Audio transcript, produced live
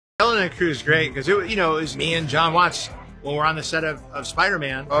Element crew is great because it was me and John Watts when we're on the set of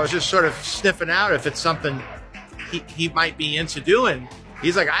Spider-Man. I was just sort of sniffing out if it's something he might be into doing.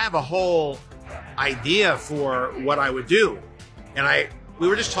 He's like, I have a whole idea for what I would do, and we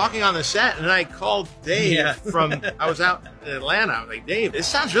were just talking on the set, and I called Dave I was out in Atlanta. I was like, Dave, this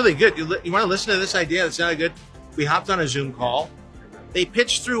sounds really good. You want to listen to this idea? That sounded good. We hopped on a Zoom call. They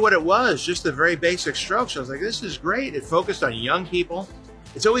pitched through what it was, just the very basic strokes. I was like, this is great. It focused on young people.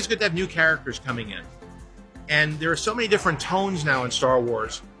 It's always good to have new characters coming in. And there are so many different tones now in Star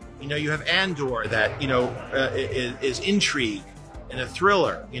Wars. You have Andor that, is intrigue and a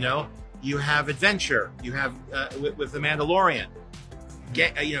thriller, You have adventure. You have, with The Mandalorian,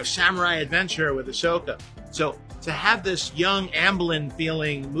 samurai adventure with Ahsoka. So to have this young Amblin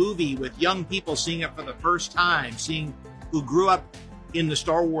feeling movie with young people seeing it for the first time, who grew up in the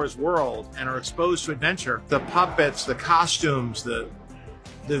Star Wars world and are exposed to adventure, the puppets, the costumes, the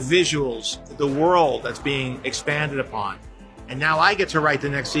visuals, the world that's being expanded upon. And now I get to write the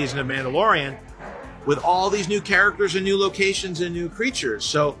next season of Mandalorian with all these new characters and new locations and new creatures.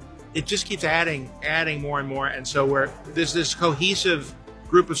 So it just keeps adding more and more. And so there's this cohesive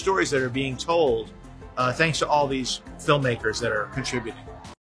group of stories that are being told thanks to all these filmmakers that are contributing.